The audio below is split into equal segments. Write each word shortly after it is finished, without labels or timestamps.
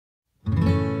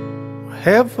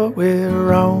Wherever we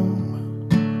roam,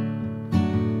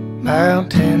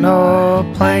 mountain or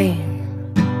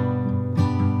plain,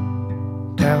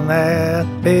 down that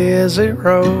busy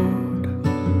road,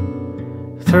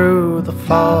 through the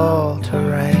fall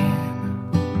terrain,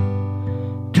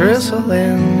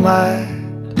 drizzling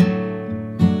light,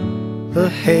 the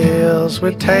hills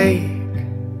we take.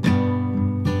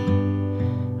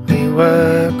 We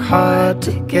work hard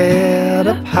to get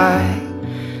up high,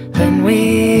 then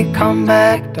we come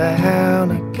back down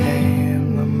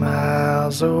again. The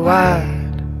miles are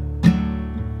wide,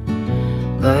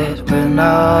 but we're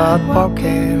not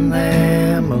walking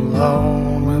them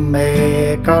alone. We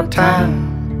make our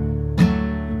time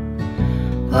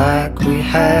like we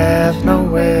have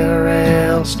nowhere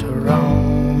else to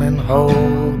roam and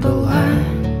hold the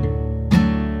line.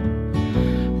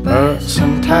 But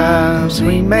sometimes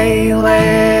we may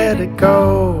let it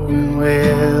go, and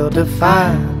we'll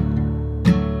define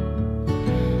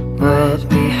what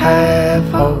we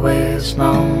have always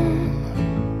known.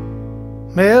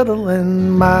 Middle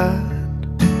in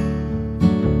mind,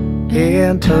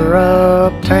 interrupting,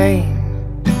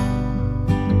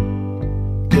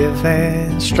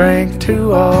 giving strength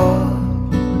to all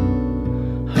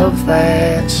of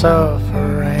that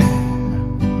suffering.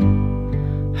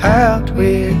 How'd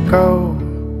we go?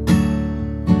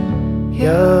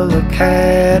 You look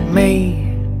at me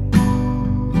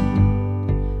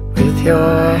with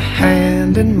your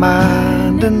hand in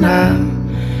mine, and I'm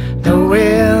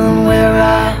knowing where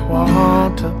I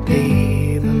want to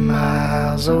be. The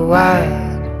miles are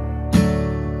wide,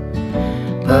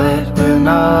 but we're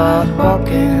not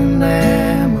walking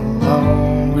them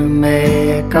alone. We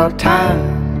make our time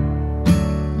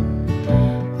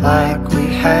like we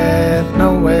have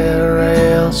nowhere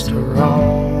else to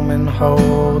roam and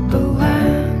hold the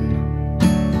land.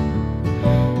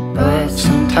 But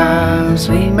sometimes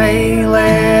we may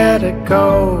let it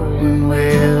go, and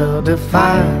we'll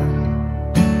define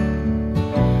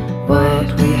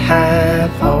what we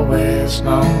have always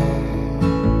known.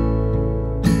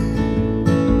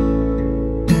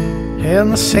 In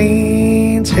the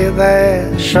scenes here,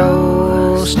 that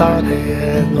show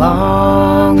started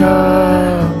long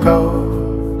ago,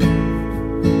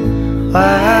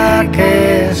 like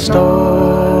a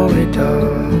story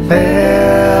developing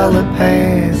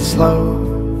slow,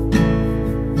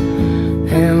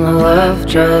 and the love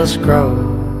just grows.